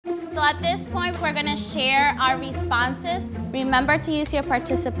So at this point, we're gonna share our responses. Remember to use your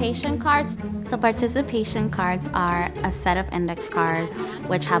participation cards. So participation cards are a set of index cards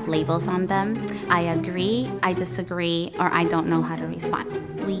which have labels on them. I agree, I disagree, or I don't know how to respond.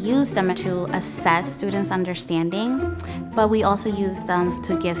 We use them to assess students' understanding, but we also use them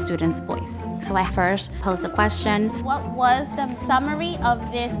to give students voice. So I first pose a question. What was the summary of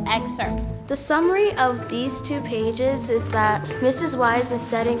this excerpt? The summary of these 2 pages is that Mrs. Wise is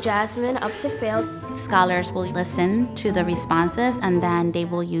setting Jasmine up to fail. Scholars will listen to the responses and then they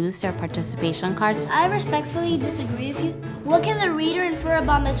will use their participation cards. I respectfully disagree with you. What can the reader infer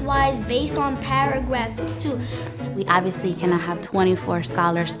about Miss Wise based on paragraph 2? We obviously cannot have 24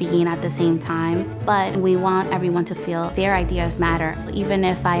 scholars speaking at the same time, but we want everyone to feel their ideas matter. Even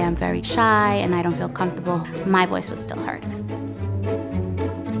if I am very shy and I don't feel comfortable, my voice was still heard.